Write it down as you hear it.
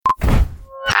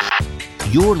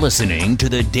You're listening to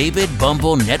the David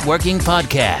Bumble Networking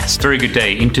Podcast. Very good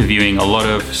day interviewing a lot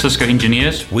of Cisco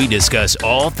engineers. We discuss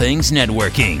all things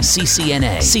networking,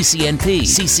 CCNA, CCNP,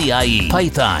 CCIE,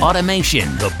 Python, automation,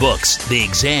 the books, the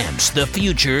exams, the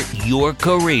future, your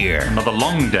career. Another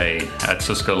long day at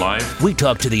Cisco Live. We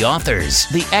talk to the authors,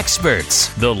 the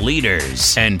experts, the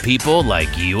leaders, and people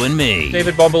like you and me.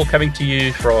 David Bumble coming to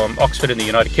you from Oxford in the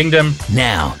United Kingdom.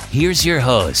 Now, here's your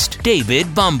host,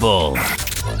 David Bumble.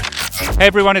 Hey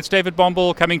everyone, it's David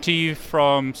Bumble coming to you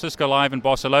from Cisco Live in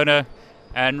Barcelona,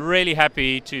 and really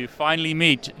happy to finally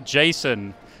meet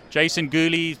Jason. Jason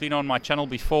Gooley, he's been on my channel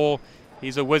before.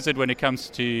 He's a wizard when it comes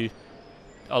to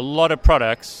a lot of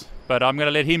products, but I'm going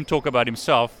to let him talk about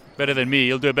himself better than me.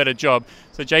 He'll do a better job.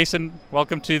 So Jason,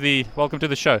 welcome to the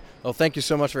show. Well, thank you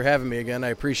so much for having me again. I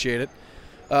appreciate it.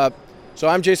 So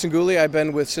I'm Jason Gooley. I've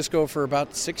been with Cisco for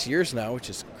about 6 years now, which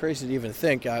is crazy to even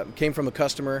think. I came from a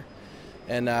customer,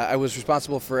 and I was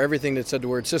responsible for everything that said the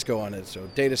word Cisco on it. So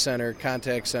data center,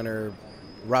 contact center,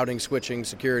 routing, switching,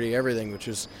 security, everything, which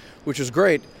was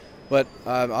great. But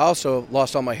I also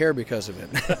lost all my hair because of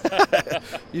it.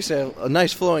 Used to have a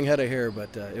nice flowing head of hair,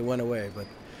 but it went away.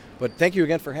 But thank you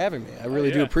again for having me. I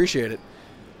really do appreciate it.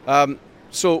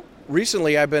 So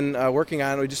recently I've been working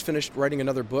on, we just finished writing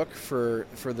another book for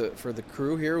the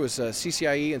crew here. It was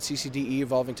CCIE and CCDE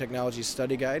Evolving Technologies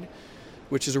Study Guide,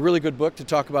 which is a really good book to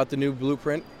talk about the new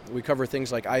blueprint. We cover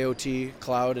things like IoT,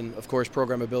 cloud, and of course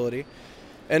programmability.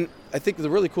 And I think the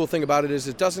really cool thing about it is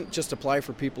it doesn't just apply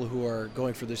for people who are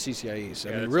going for their CCIEs.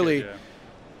 I mean, really, good,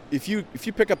 if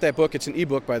you pick up that book, it's an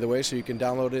ebook, by the way, so you can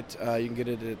download it. You can get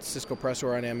it at Cisco Press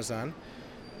or on Amazon.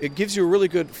 It gives you a really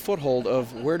good foothold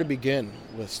of where to begin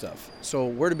with stuff. So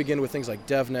where to begin with things like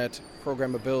DevNet,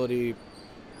 programmability,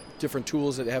 different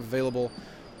tools that they have available,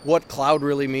 what cloud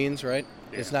really means, right?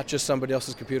 Yeah. It's not just somebody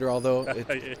else's computer, although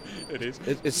it is.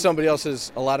 It's somebody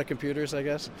else's, a lot of computers, I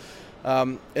guess.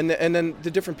 And then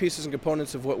the different pieces and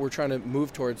components of what we're trying to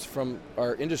move towards from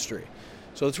our industry.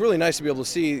 So it's really nice to be able to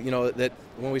see, that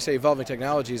when we say evolving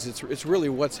technologies, it's really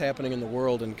what's happening in the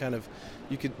world, and kind of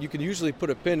you could usually put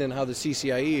a pin in how the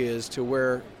CCIE is to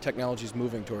where technology is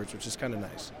moving towards, which is kind of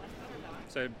nice.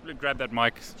 So grab that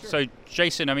mic. Sure. So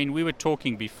Jason, I mean, we were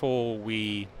talking before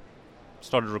we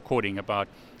started recording about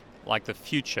like the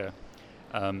future.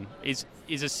 Is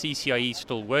a CCIE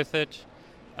still worth it?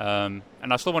 And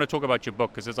I still want to talk about your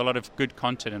book because there's a lot of good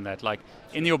content in that. Like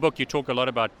in your book, you talk a lot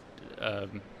about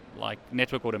like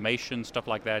network automation, stuff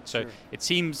like that. So It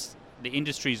seems the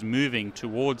industry is moving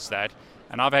towards that.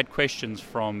 And I've had questions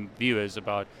from viewers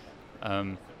about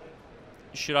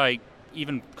should I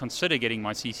even consider getting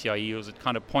my CCIE, or is it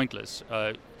kind of pointless?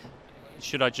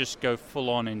 Should I just go full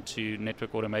on into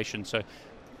network automation? So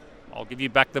I'll give you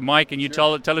back the mic, and you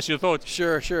tell us your thoughts.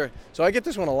 Sure. So I get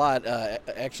this one a lot,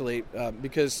 actually,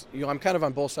 because I'm kind of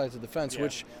on both sides of the fence,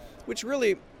 which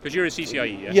really... Because you're a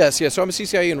CCIE, yeah? Yes. So I'm a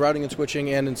CCIE in routing and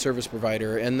switching and in service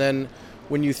provider. And then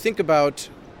when you think about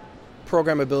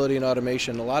programmability and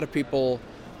automation, a lot of people,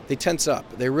 they tense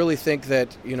up. They really think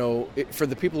that, for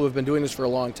the people who have been doing this for a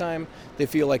long time, they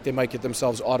feel like they might get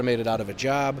themselves automated out of a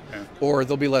job, or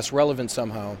they'll be less relevant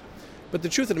somehow. But the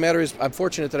truth of the matter is, I'm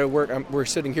fortunate that we're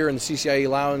sitting here in the CCIE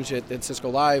lounge at Cisco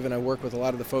Live, and I work with a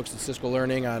lot of the folks at Cisco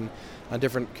Learning on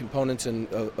different components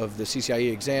of the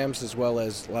CCIE exams, as well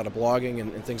as a lot of blogging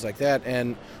and things like that.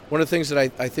 And one of the things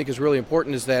that I think is really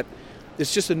important is that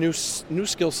it's just a new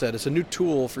skill set. It's a new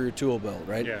tool for your tool belt,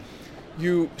 right? Yeah.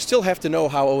 You still have to know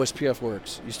how OSPF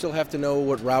works. You still have to know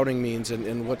what routing means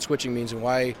and what switching means and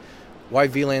why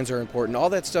VLANs are important. All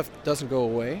that stuff doesn't go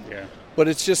away. Yeah. But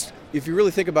it's just, if you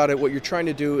really think about it, what you're trying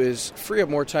to do is free up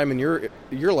more time in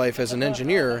your life as an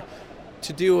engineer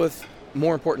to deal with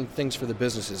more important things for the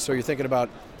businesses. So you're thinking about,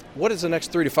 what does the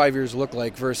next 3 to 5 years look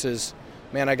like versus,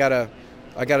 man, I gotta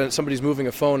somebody's moving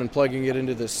a phone and plugging it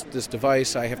into this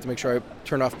device. I have to make sure I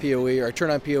turn off PoE, or I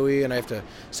turn on PoE, and I have to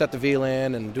set the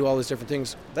VLAN and do all these different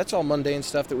things. That's all mundane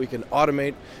stuff that we can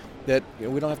automate, that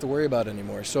we don't have to worry about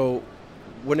anymore. So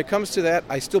when it comes to that,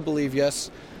 I still believe, yes,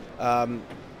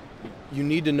 you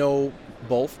need to know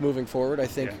both moving forward. I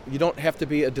think you don't have to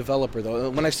be a developer, though.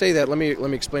 When I say that, let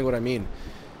me explain what I mean.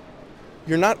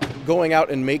 You're not going out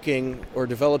and making or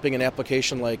developing an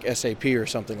application like SAP or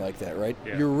something like that, right?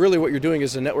 Yeah. What you're doing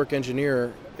as a network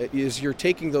engineer is you're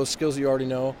taking those skills you already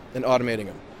know and automating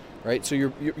them, right? So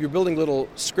you're building little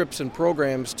scripts and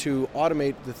programs to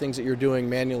automate the things that you're doing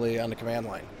manually on the command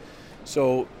line.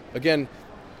 So again,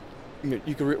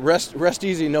 you can rest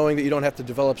easy knowing that you don't have to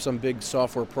develop some big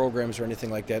software programs or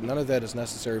anything like that. None of that is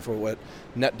necessary for what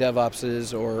Net DevOps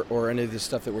is, or any of the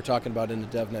stuff that we're talking about in the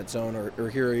DevNet zone, or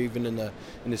here even in the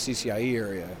CCIE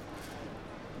area.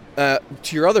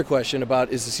 to your other question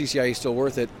about is the CCIE still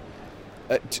worth it?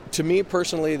 To me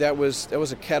personally, that was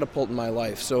a catapult in my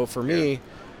life. So for me,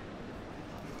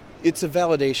 it's a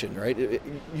validation, right?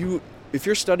 If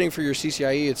you're studying for your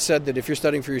CCIE, it's said that if you're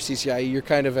studying for your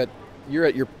CCIE, you're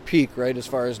at your peak, right, as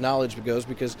far as knowledge goes,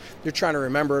 because you're trying to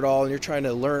remember it all and you're trying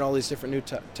to learn all these different new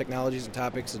technologies and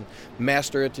topics and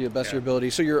master it to the best of your ability.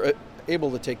 So you're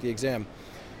able to take the exam.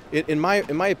 In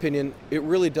my opinion, it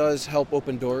really does help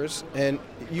open doors, and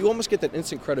you almost get that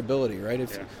instant credibility, right?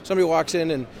 If somebody walks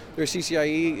in and they're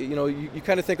CCIE, you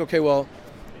kind of think, okay, well,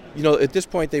 at this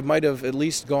point they might have at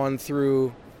least gone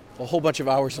through a whole bunch of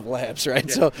hours of labs, right?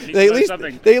 Yeah, so they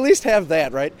at least have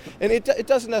that, right? And it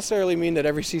doesn't necessarily mean that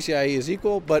every CCIE is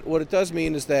equal, but what it does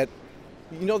mean is that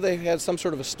they had some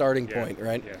sort of a starting point,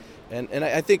 right? Yeah. And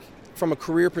I think from a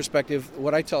career perspective,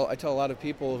 what I tell a lot of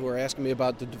people who are asking me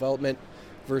about the development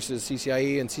versus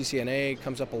CCIE and CCNA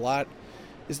comes up a lot,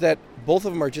 is that both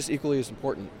of them are just equally as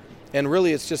important. And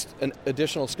really it's just an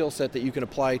additional skill set that you can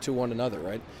apply to one another,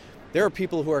 right? There are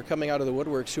people who are coming out of the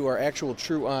woodworks who are actual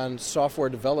true-on software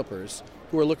developers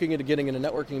who are looking into getting into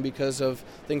networking because of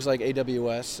things like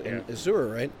AWS and Azure,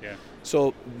 right? Yeah.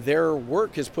 So their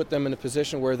work has put them in a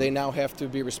position where they now have to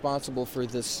be responsible for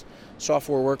this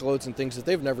software workloads and things that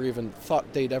they've never even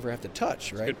thought they'd ever have to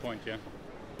touch, right? That's a good point, yeah.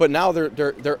 But now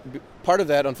they're part of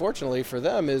that, unfortunately, for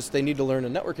them is they need to learn a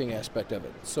networking aspect of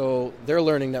it. So they're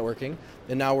learning networking,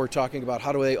 and now we're talking about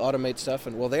how do they automate stuff,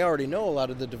 and well, they already know a lot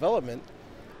of the development,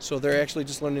 so they're actually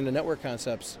just learning the network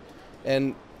concepts.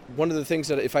 And one of the things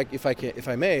that, if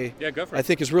I may, go for it. I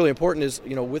think is really important is,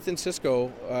 within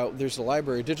Cisco, there's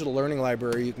a digital learning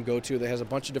library you can go to that has a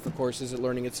bunch of different courses at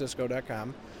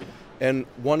learningatcisco.com. And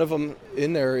one of them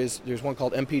in there's one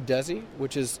called MP Desi,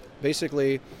 which is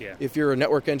basically if you're a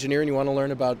network engineer and you want to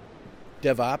learn about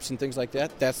DevOps and things like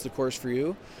that, that's the course for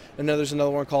you. And then there's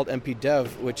another one called MP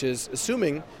Dev, which is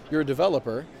assuming you're a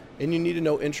developer and you need to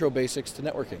know intro basics to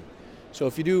networking. So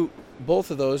if you do both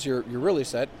of those, you're really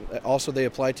set. Also, they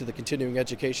apply to the continuing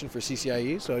education for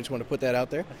CCIE, so I just want to put that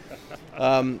out there.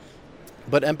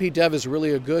 But MP Dev is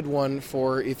really a good one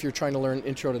for if you're trying to learn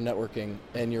intro to networking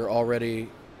and you're already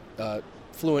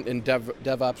fluent in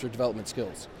DevOps or development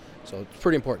skills. So it's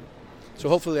pretty important. So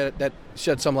hopefully that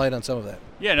sheds some light on some of that.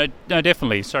 Yeah, no,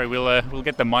 definitely. Sorry, we'll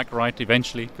get the mic right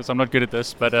eventually because I'm not good at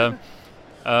this. But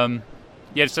so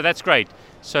that's great.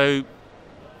 So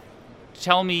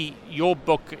tell me, your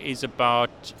book is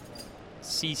about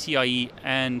CCIE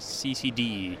and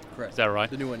CCDE. Correct. Is that right?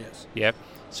 The new one, yes. Yeah.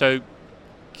 So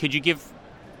could you give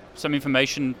some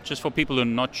information just for people who are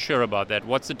not sure about that?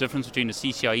 What's the difference between a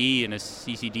CCIE and a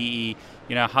CCDE?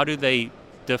 How do they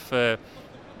differ?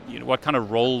 What kind of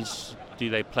roles do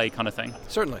they play, kind of thing?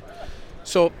 Certainly.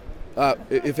 So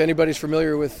if anybody's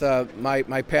familiar with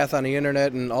my path on the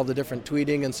internet and all the different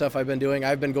tweeting and stuff I've been doing,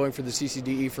 I've been going for the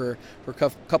CCDE for a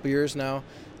couple years now.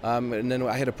 And then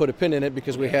I had to put a pin in it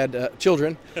because we had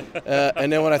children.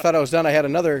 And then when I thought I was done, I had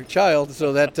another child.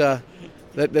 So that's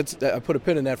I put a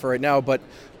pin in that for right now. But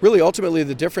really, ultimately,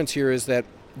 the difference here is that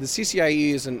the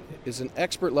CCIE is an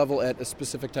expert level at a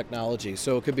specific technology.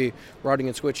 So it could be routing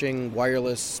and switching,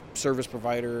 wireless, service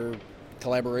provider,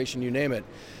 collaboration, you name it.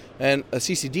 And a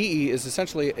CCDE is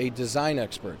essentially a design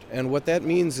expert. And what that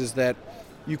means is that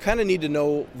you kind of need to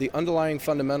know the underlying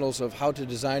fundamentals of how to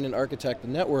design and architect the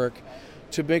network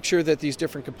to make sure that these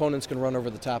different components can run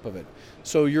over the top of it.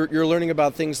 So you're learning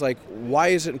about things like why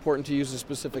is it important to use a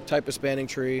specific type of spanning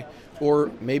tree,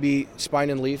 or maybe spine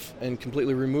and leaf and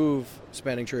completely remove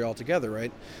spanning tree altogether,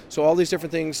 right? So all these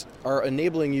different things are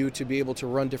enabling you to be able to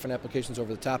run different applications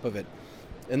over the top of it.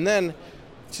 And then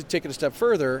to take it a step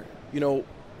further,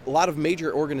 a lot of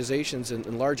major organizations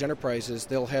and large enterprises,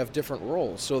 they'll have different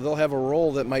roles. So they'll have a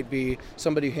role that might be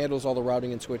somebody who handles all the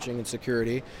routing and switching and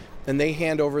security, and they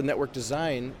hand over network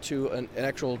design to an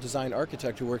actual design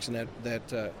architect who works in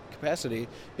that capacity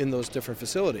in those different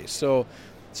facilities. So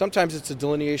sometimes it's a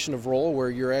delineation of role where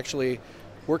you're actually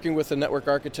working with a network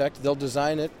architect, they'll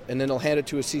design it, and then they'll hand it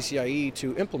to a CCIE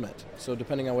to implement. So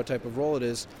depending on what type of role it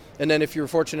is. And then if you're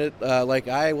fortunate, like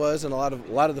I was, and a lot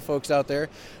of the folks out there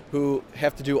who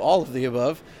have to do all of the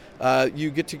above, you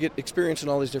get experience in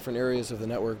all these different areas of the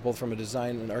network, both from a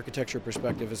design and architecture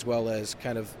perspective, as well as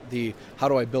kind of the how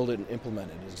do I build it and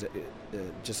implement it,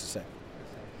 just the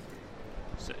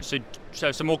same.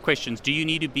 So some more questions. Do you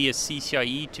need to be a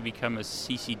CCIE to become a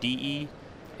CCDE?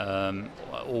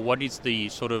 Or what is the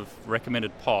sort of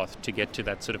recommended path to get to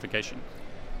that certification?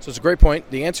 So it's a great point.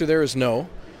 The answer there is no.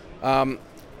 One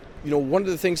of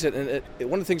the things that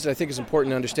I think is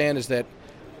important to understand is that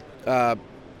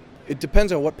it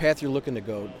depends on what path you're looking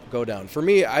to go down. For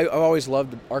me, I've always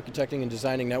loved architecting and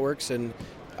designing networks, and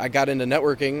I got into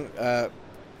networking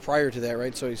prior to that,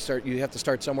 right? So you have to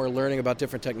start somewhere learning about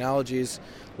different technologies,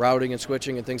 routing and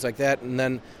switching and things like that. And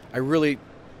then I really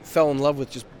fell in love with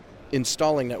just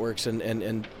installing networks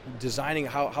and designing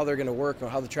how they're going to work or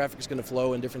how the traffic is going to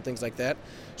flow and different things like that.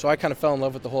 So I kind of fell in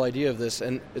love with the whole idea of this.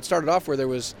 And it started off where there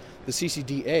was the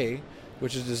CCDA,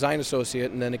 which is design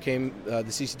associate, and then it came the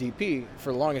CCDP.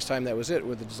 For the longest time, that was it,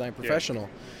 with the design professional.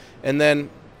 Yeah. And then,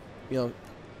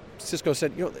 Cisco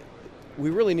said, we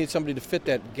really need somebody to fit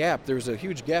that gap. There was a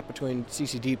huge gap between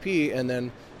CCDP and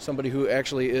then somebody who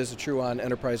actually is a true-on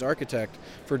enterprise architect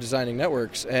for designing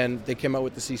networks, and they came out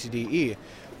with the CCDE.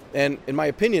 And in my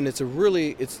opinion, it's a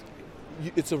really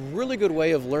good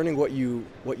way of learning what you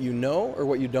know or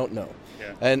what you don't know.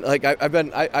 Yeah. And like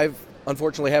I've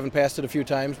unfortunately haven't passed it a few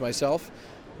times myself,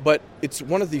 but it's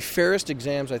one of the fairest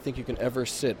exams I think you can ever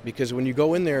sit, because when you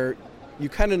go in there, you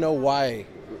kind of know why,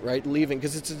 right? Leaving,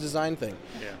 because it's a design thing.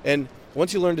 Yeah. And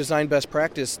once you learn design best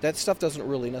practice, that stuff doesn't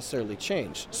really necessarily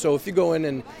change. So if you go in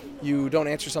and you don't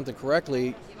answer something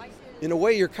correctly, in a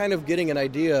way you're kind of getting an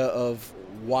idea of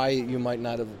why you might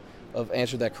not have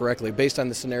answered that correctly based on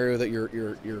the scenario that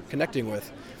you're connecting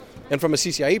with. And from a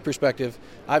CCIE perspective,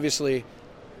 obviously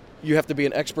you have to be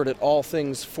an expert at all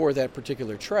things for that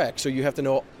particular track. So you have to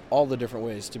know all the different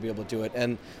ways to be able to do it.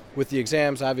 And with the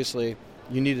exams, obviously,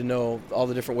 you need to know all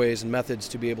the different ways and methods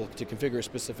to be able to configure a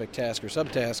specific task or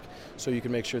subtask so you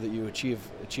can make sure that you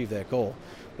achieve that goal.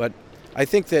 But I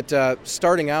think that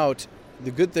starting out,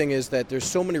 the good thing is that there's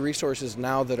so many resources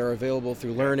now that are available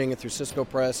through learning and through Cisco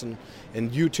Press and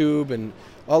YouTube and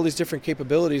all these different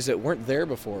capabilities that weren't there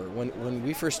before. When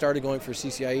we first started going for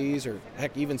CCIEs, or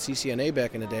heck, even CCNA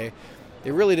back in the day,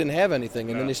 they really didn't have anything.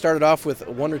 And then they started off with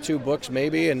 1 or 2 books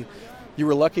maybe, and you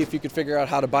were lucky if you could figure out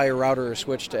how to buy a router or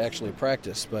switch to actually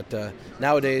practice. But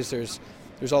nowadays there's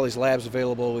all these labs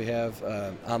available. We have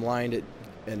online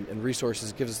and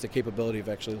resources that gives us the capability of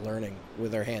actually learning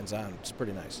with our hands on. It's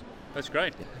pretty nice. That's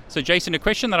great. So Jason, a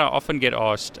question that I often get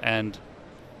asked, and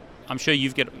I'm sure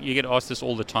you get asked this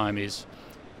all the time, is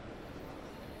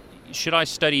should I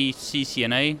study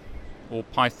CCNA or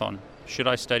Python? Should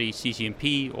I study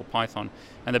CCNP or Python?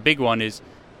 And the big one is,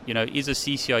 is a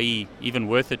CCIE even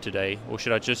worth it today, or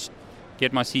should I just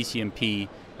get my CCNP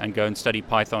and go and study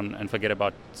Python and forget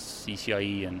about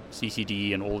CCIE and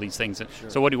CCDE and all these things? Sure.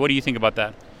 So what do you think about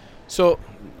that? So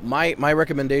my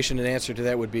recommendation and answer to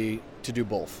that would be to do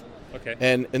both. Okay.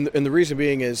 And the reason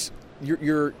being is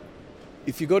you're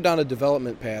if you go down a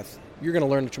development path, you're going to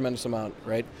learn a tremendous amount,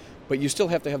 right? But you still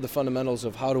have to have the fundamentals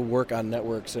of how to work on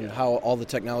networks and how all the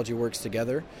technology works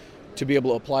together to be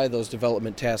able to apply those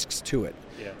development tasks to it.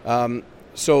 Yeah.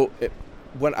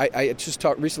 When I just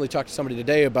recently talked to somebody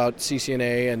today about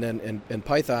CCNA and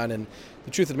Python, and the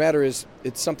truth of the matter is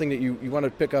it's something that you want to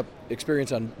pick up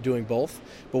experience on doing both.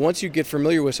 But once you get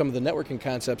familiar with some of the networking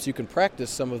concepts, you can practice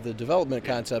some of the development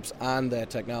concepts on that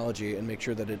technology and make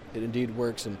sure that it indeed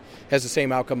works and has the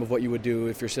same outcome of what you would do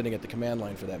if you're sitting at the command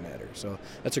line for that matter. So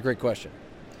that's a great question.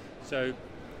 So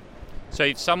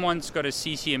if someone's got a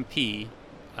CCNP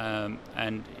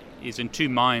and is in two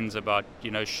minds about,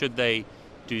 should they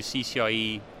do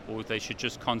CCIE or they should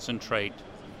just concentrate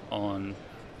on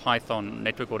Python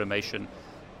network automation.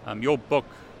 Your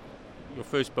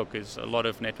first book is a lot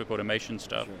of network automation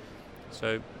stuff.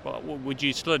 Sure. So would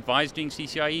you still advise doing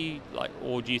CCIE,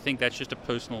 or do you think that's just a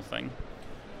personal thing?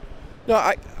 No,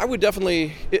 I would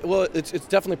definitely. It's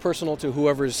definitely personal to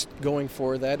whoever's going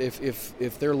for that.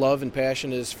 If their love and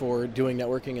passion is for doing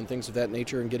networking and things of that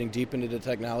nature and getting deep into the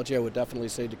technology, I would definitely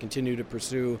say to continue to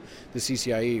pursue the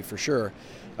CCIE for sure.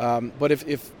 But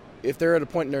if they're at a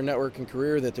point in their networking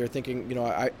career that they're thinking,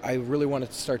 I really want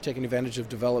to start taking advantage of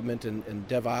development and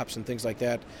DevOps and things like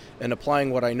that, and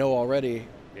applying what I know already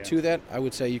to that, I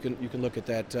would say you can look at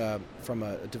that from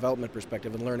a development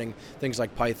perspective and learning things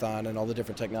like Python and all the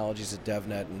different technologies at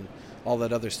DevNet and all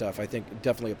that other stuff. I think it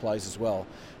definitely applies as well.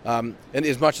 And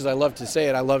as much as I love to say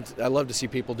it, I love to see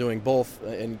people doing both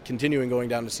and continuing going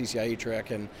down the CCIE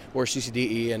track or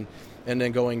CCDE and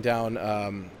then going down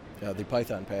the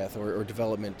Python path or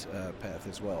development path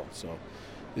as well. So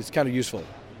it's kind of useful.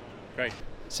 Great.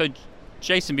 So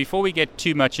Jason, before we get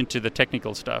too much into the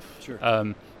technical stuff,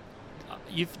 sure.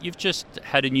 You've just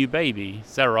had a new baby,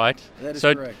 is that right? That is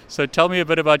correct. So tell me a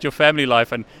bit about your family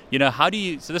life, and how do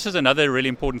you? So this is another really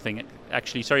important thing.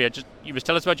 Actually, sorry, you must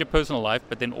tell us about your personal life,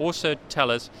 but then also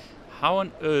tell us how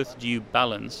on earth do you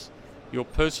balance your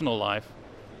personal life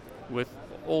with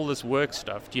all this work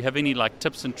stuff? Do you have any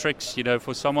tips and tricks,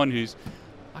 for someone who's,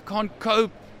 I can't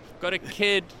cope, got a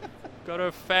kid, got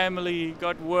a family,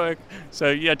 got work.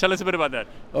 So tell us a bit about that.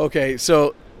 Okay,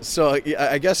 so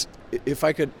I guess if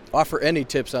I could offer any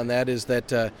tips on that, is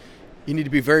that you need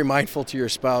to be very mindful to your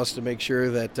spouse to make sure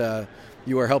that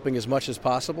you are helping as much as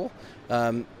possible.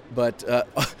 But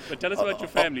tell us about your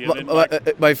family.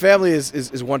 My family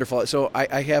is wonderful. So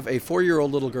I have a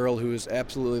 4-year-old little girl who is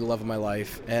absolutely the love of my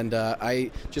life. And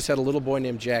I just had a little boy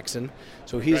named Jackson.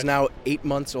 So he's now 8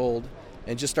 months old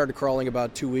and just started crawling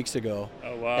about 2 weeks ago.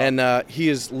 Oh, wow. And he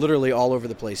is literally all over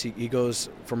the place. He goes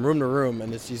from room to room,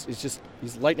 and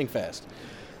he's lightning fast.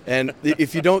 And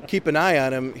if you don't keep an eye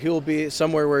on him, he'll be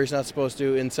somewhere where he's not supposed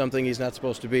to, in something he's not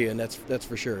supposed to be, and that's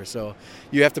for sure. So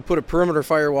you have to put a perimeter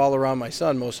firewall around my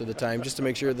son most of the time just to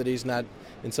make sure that he's not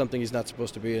in something he's not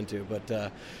supposed to be into.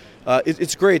 But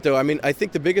it's great, though. I mean, I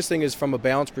think the biggest thing is, from a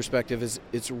balance perspective, is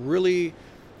it's really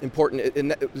important,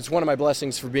 and it's one of my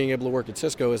blessings for being able to work at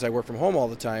Cisco is I work from home all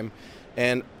the time,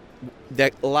 and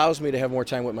that allows me to have more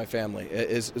time with my family.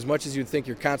 As much as you'd think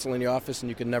you're constantly in the office and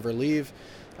you can never leave,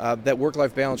 that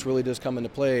work-life balance really does come into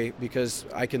play, because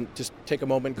I can just take a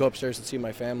moment, go upstairs and see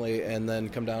my family, and then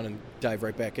come down and dive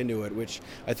right back into it, which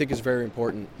I think is very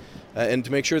important. And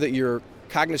to make sure that you're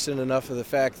cognizant enough of the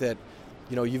fact that,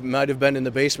 you know, you might have been in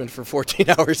the basement for 14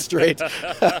 hours straight,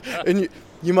 and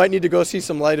you might need to go see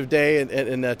some light of day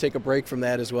and take a break from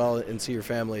that as well and see your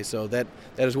family. So that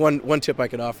is one tip I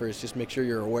can offer, is just make sure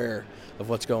you're aware of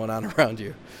what's going on around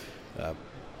you.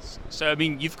 So, I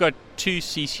mean, you've got 2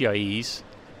 CCIEs.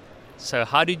 So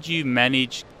how did you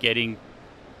manage getting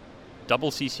double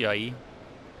CCIE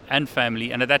and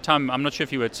family? And at that time, I'm not sure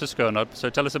if you were at Cisco or not, so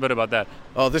tell us a bit about that.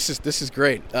 Oh, this is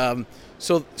great.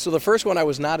 So the first one, I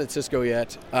was not at Cisco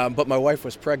yet, but my wife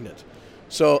was pregnant.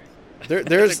 So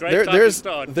there's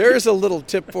a little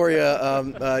tip for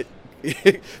you.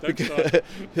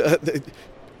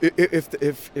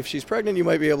 If she's pregnant, you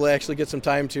might be able to actually get some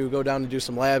time to go down and do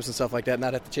some labs and stuff like that,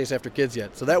 not have to chase after kids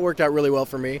yet. So that worked out really well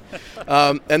for me.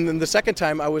 And then the second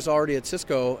time, I was already at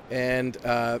Cisco, and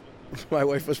my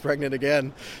wife was pregnant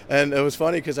again. And it was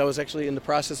funny because I was actually in the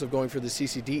process of going for the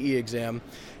CCDE exam,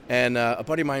 and a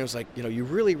buddy of mine was like, you know, you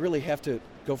really, really have to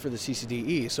go for the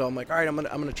CCDE. So I'm like, all right, I'm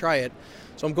gonna try it.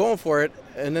 So I'm going for it,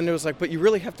 and then it was like, but you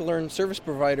really have to learn service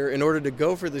provider in order to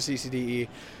go for the CCDE.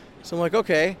 So I'm like,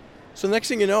 okay. So the next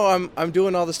thing you know, I'm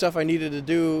doing all the stuff I needed to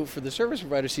do for the service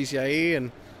provider CCIE,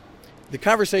 and the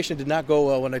conversation did not go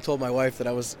well when I told my wife that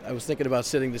I was thinking about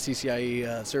sitting the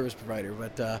CCIE service provider.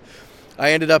 But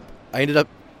I ended up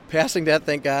passing that,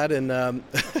 thank God, and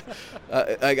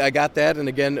I got that. And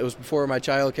again, it was before my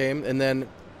child came, and then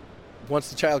once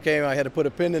the child came, I had to put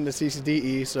a pin in the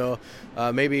CCDE. So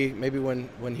maybe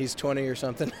when he's 20 or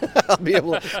something, I'll be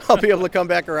able to come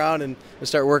back around and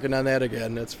start working on that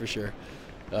again. That's for sure.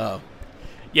 Yeah,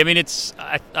 I mean,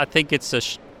 I think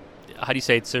it's how do you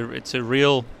say, it's a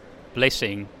real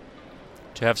blessing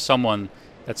to have someone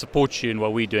that supports you in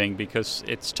what we're doing, because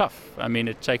it's tough. I mean,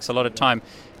 it takes a lot of time.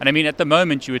 And I mean, at the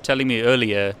moment, you were telling me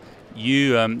earlier,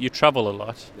 you travel a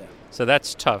lot, so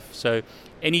that's tough. So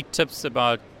any tips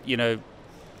about, you know,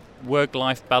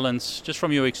 work-life balance, just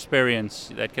from your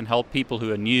experience, that can help people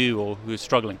who are new or who are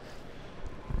struggling?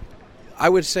 I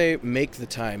would say make the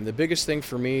time. The biggest thing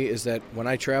for me is that when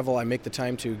I travel, I make the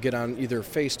time to get on either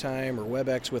FaceTime or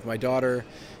WebEx with my daughter,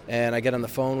 and I get on the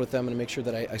phone with them and make sure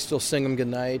that I still sing them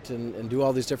goodnight and do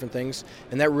all these different things.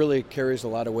 And that really carries a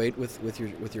lot of weight with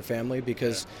your family,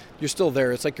 because you're still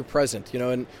there. It's like you're present, you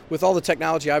know. And with all the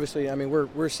technology, obviously, I mean,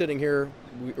 we're sitting here.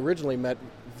 We originally met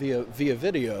via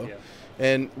video. Yeah.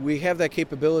 And we have that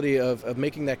capability of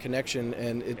making that connection,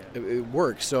 and it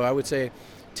works. So I would say,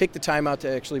 take the time out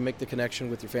to actually make the connection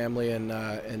with your family,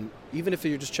 and even if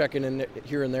you're just checking in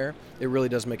here and there, it really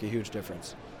does make a huge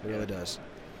difference. It really does.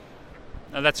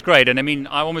 No, that's great. And I mean,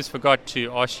 I almost forgot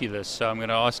to ask you this, so I'm going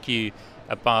to ask you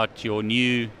about your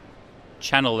new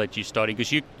channel that you're starting,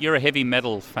 because you're a heavy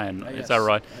metal fan. Yes, is that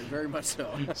right? Very much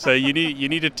so. So you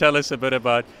need to tell us a bit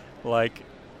about, like,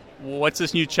 what's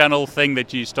this new channel thing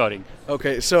that you're starting?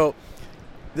 Okay, so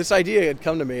this idea had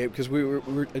come to me because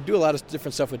I do a lot of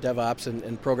different stuff with DevOps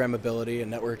and programmability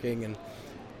and networking, and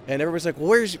everybody's like, well,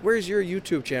 where's your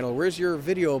YouTube channel? Where's your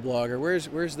video blog? Or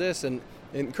where's this? And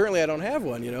currently I don't have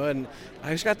one, you know. And I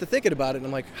just got to thinking about it, and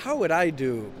I'm like, how would I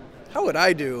do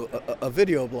a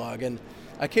video blog? And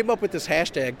I came up with this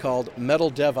hashtag called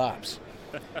Metal DevOps.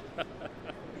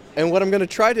 And what I'm going to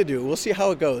try to do, we'll see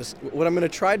how it goes. What I'm going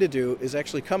to try to do is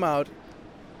actually come out,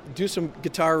 do some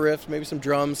guitar riffs, maybe some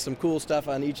drums, some cool stuff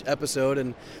on each episode,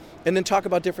 and then talk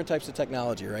about different types of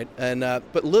technology, right? And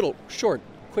but little, short,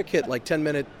 quick hit, like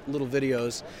 10-minute little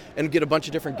videos, and get a bunch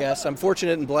of different guests. I'm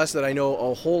fortunate and blessed that I know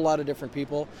a whole lot of different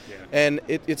people, and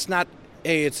it's not,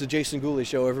 hey, it's the Jason Gooley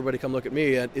show, everybody come look at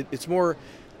me. It's more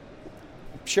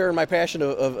sharing my passion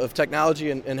of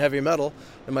technology and heavy metal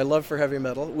and my love for heavy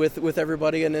metal with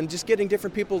everybody, and then just getting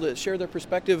different people to share their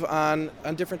perspective on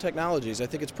different technologies. I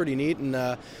think it's pretty neat, and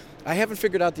I haven't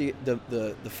figured out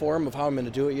the form of how I'm going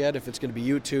to do it yet, if it's going to be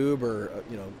YouTube or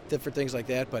different things like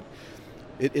that, but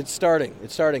it's starting,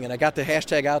 and I got the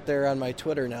hashtag out there on my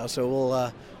Twitter now,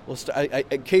 so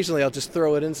occasionally I'll just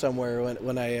throw it in somewhere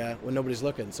when nobody's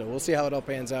looking, so we'll see how it all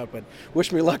pans out, but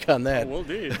wish me luck on that. Oh, will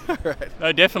do. All right.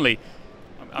 No, definitely.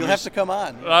 You'll have to come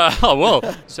on. Well.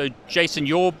 So, Jason,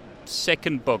 your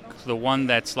second book, the one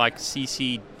that's like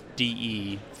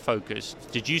CCDE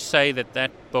focused, did you say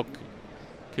that book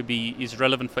is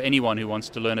relevant for anyone who wants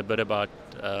to learn a bit about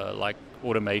like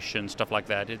automation, stuff like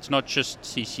that? It's not just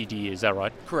CCDE, is that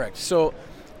right? Correct. So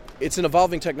it's an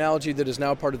evolving technology that is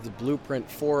now part of the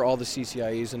blueprint for all the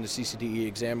CCIEs and the CCDE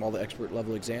exam, all the expert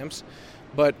level exams.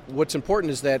 But what's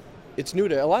important is that it's new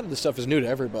to, a lot of the stuff is new to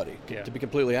everybody, to be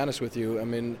completely honest with you. I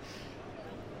mean,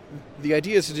 the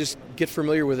idea is to just get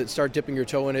familiar with it, start dipping your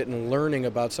toe in it and learning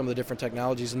about some of the different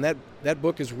technologies. And that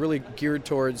book is really geared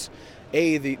towards,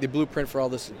 the blueprint for all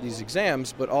these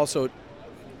exams, but also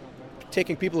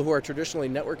taking people who are traditionally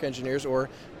network engineers or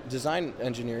design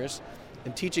engineers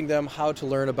and teaching them how to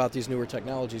learn about these newer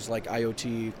technologies like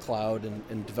IoT, cloud,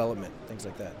 and development, things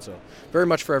like that. So very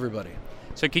much for everybody.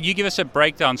 So could you give us a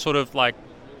breakdown, sort of like,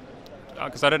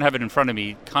 because I don't have it in front of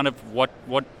me, kind of what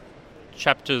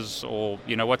chapters or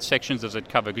what sections does it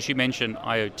cover? Because you mentioned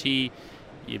IoT,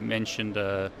 you mentioned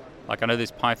I know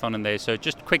there's Python in there. So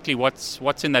just quickly,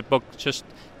 what's in that book? Just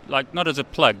like not as a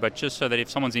plug, but just so that if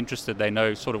someone's interested, they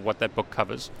know sort of what that book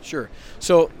covers. Sure.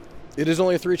 So it is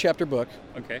only a 3-chapter book.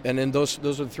 Okay. And then those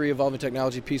are the 3 evolving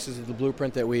technology pieces of the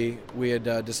blueprint that we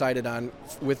had decided on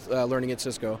with learning at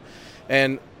Cisco.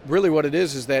 And really, what it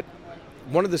is that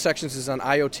one of the sections is on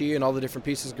IoT and all the different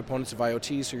pieces and components of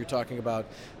IoT. So you're talking about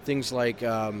things like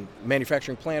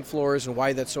manufacturing plant floors and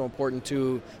why that's so important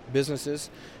to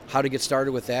businesses, how to get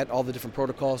started with that, all the different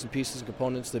protocols and pieces and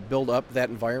components that build up that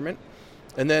environment.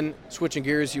 And then switching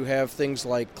gears, you have things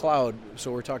like cloud.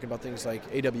 So we're talking about things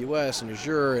like AWS and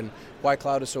Azure and why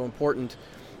cloud is so important.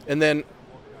 And then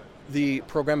the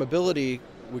programmability,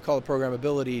 we call it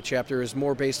programmability chapter, is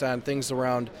more based on things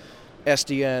around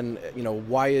SDN,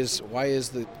 why is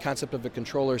the concept of a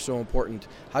controller so important?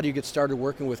 How do you get started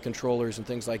working with controllers and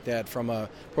things like that from a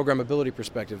programmability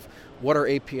perspective? What are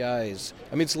APIs?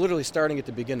 I mean, it's literally starting at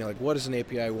the beginning, like what is an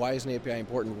API? Why is an API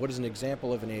important? What is an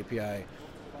example of an API?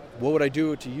 What would I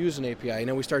do to use an API? And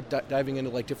then we start diving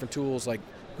into like different tools like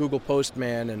Google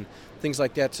Postman and things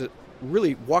like that to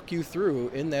really walk you through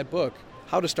in that book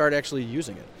how to start actually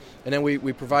using it. And then we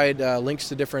provide links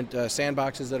to different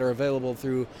sandboxes that are available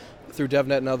through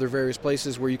DevNet and other various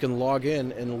places where you can log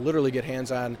in and literally get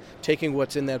hands-on taking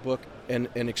what's in that book and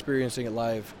experiencing it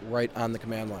live right on the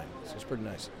command line. So it's pretty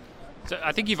nice. So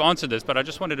I think you've answered this, but I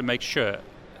just wanted to make sure.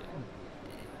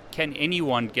 Can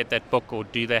anyone get that book, or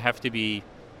do they have to be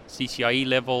CCIE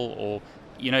level? Or,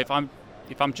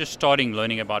 if I'm just starting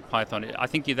learning about Python, I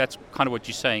think that's kind of what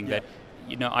you're saying, that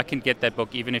I can get that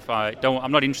book even if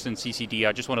I'm not interested in CCD,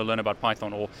 I just want to learn about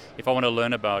Python, or if I want to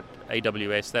learn about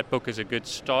AWS, that book is a good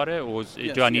starter, or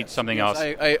do I need something else?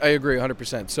 I agree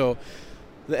 100%. So,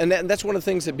 and that's one of the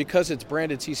things that, because it's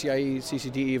branded CCIE,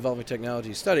 CCDE Evolving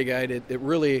Technology Study Guide,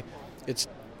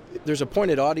 there's a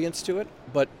pointed audience to it,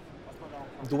 but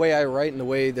the way I write and the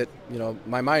way that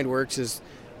my mind works is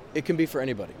it can be for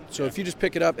anybody. So if you just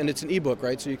pick it up, and it's an ebook,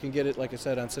 right? So you can get it, like I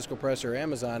said, on Cisco Press or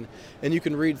Amazon, and you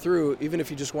can read through, even if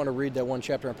you just want to read that one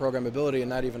chapter on programmability and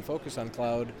not even focus on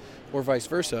cloud or vice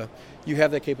versa, you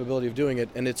have that capability of doing it,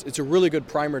 and it's a really good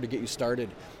primer to get you started.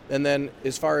 And then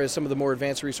as far as some of the more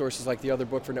advanced resources, like the other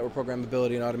book for network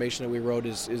programmability and automation that we wrote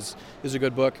is a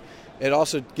good book. It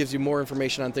also gives you more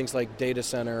information on things like data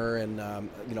center and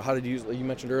how to use, you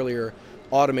mentioned earlier,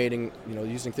 automating,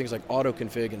 using things like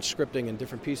autoconfig and scripting and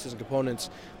different pieces and components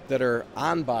that are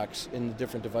on box in the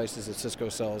different devices that Cisco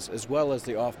sells, as well as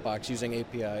the off box using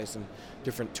APIs and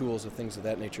different tools and things of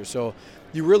that nature. So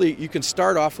you can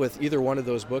start off with either one of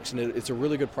those books, and it's a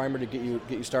really good primer to get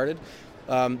you started.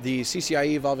 The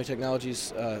CCIE Evolving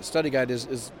Technologies Study Guide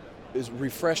is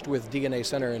refreshed with DNA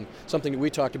Center, and something that we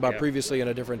talked about previously in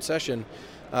a different session.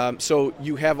 So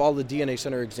you have all the DNA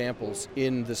Center examples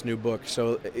in this new book.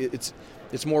 So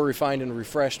it's more refined and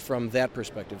refreshed from that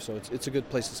perspective. So it's a good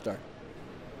place to start.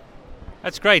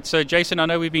 That's great. So Jason, I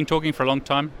know we've been talking for a long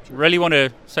time. Really want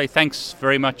to say thanks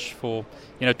very much for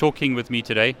talking with me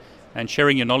today and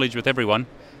sharing your knowledge with everyone.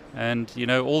 And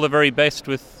all the very best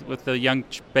with the young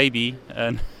baby,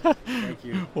 and Thank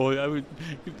you.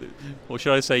 or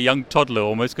should I say young toddler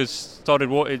almost, because started.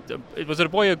 Was it a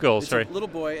boy or girl? It's Sorry. a little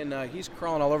boy, and he's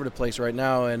crawling all over the place right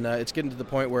now, and it's getting to the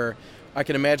point where I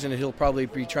can imagine that he'll probably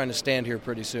be trying to stand here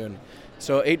pretty soon.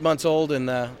 So 8 months old and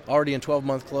already in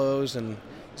 12-month clothes, and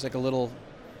he's a little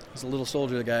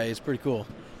soldier. The guy is pretty cool.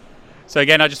 So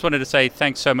again, I just wanted to say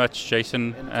thanks so much,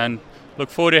 Jason, and look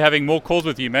forward to having more calls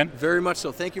with you, man. Very much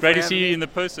so. Thank you. Great for to see having you me. in the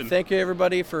person. Thank you,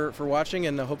 everybody, for watching,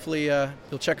 and hopefully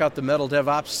you'll check out the Metal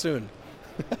DevOps soon.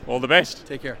 All the best.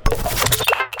 Take care.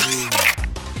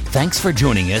 Thanks for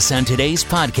joining us on today's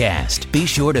podcast. Be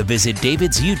sure to visit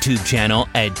David's YouTube channel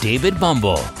at David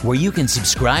Bumble, where you can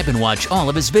subscribe and watch all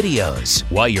of his videos.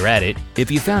 While you're at it,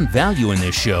 if you found value in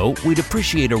this show, we'd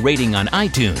appreciate a rating on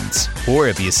iTunes. Or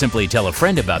if you simply tell a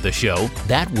friend about the show,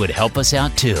 that would help us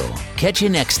out too. Catch you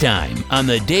next time on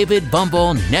the David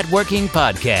Bumble Networking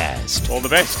Podcast. All the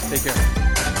best. Take care.